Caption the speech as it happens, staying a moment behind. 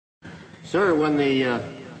Sir, when the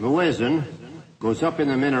muezzin goes up in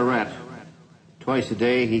the minaret twice a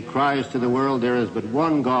day, he cries to the world, there is but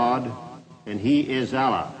one God, and he is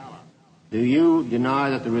Allah. Do you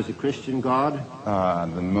deny that there is a Christian God?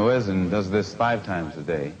 The muezzin does this 5 times a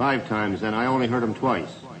day. 5 times, and I only heard him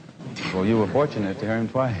twice. Well, you were fortunate to hear him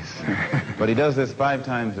twice. But he does this 5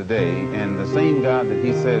 times a day, and the same God that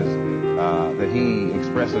he says that he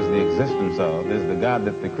expresses the existence of is the God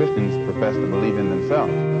that the Christians profess to believe in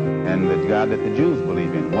themselves, and the God that the Jews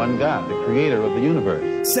believe in. One God, the creator of the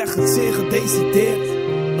universe. Zeg het zeer gedecideerd,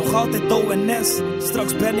 nog altijd O.N.S.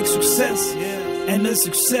 Straks ben ik succes. En een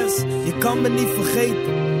succes, je kan me niet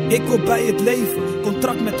vergeten. Ik hoor bij het leven,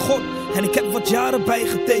 contract met God. En ik heb wat jaren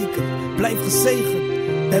bijgetekend. Blijf gezegend,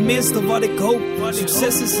 tenminste wat ik hoop.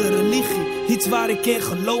 Succes is een religie, iets waar ik in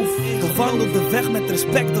geloof. Bewandel de weg met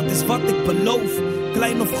respect, dat is wat ik beloof.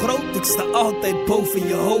 Klein of groot, ik sta altijd boven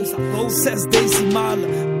je hoofd. 6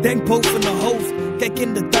 decimalen, denk boven een hoofd. Kijk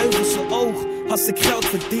in de duivelse oog, als ik geld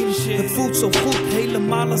verdien. Het voelt zo goed,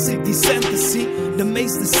 helemaal als ik die centen zie. De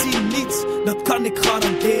meesten zien niets, dat kan ik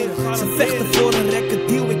garanderen. Ze vechten voor een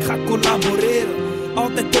recorddeal, ik ga collaboreren.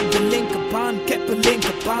 Altijd op de linkerbaan, ik heb een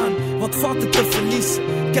linkerbaan. Wat valt er te verliezen,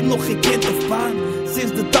 ik heb nog geen kind of baan.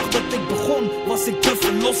 Sinds de dag dat ik begon, was ik te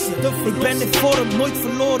verlossen. Ik ben in vorm, nooit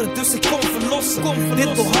verloren, dus ik kom verlossen.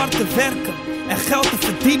 Dit door hard te werken en geld te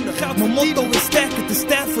verdienen. Mijn motto is sterker te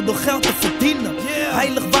sterven door geld te verdienen.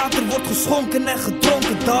 Heilig water wordt geschonken en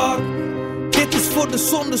gedronken daar. Dit is voor de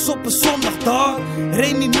zondes op een zondag daar.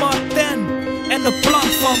 Remy Martin en een plan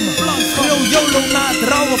van me. Yo YOLO na het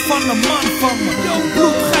rouwen van een man van me.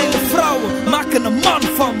 Bloedgeile vrouwen maken een man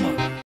van me.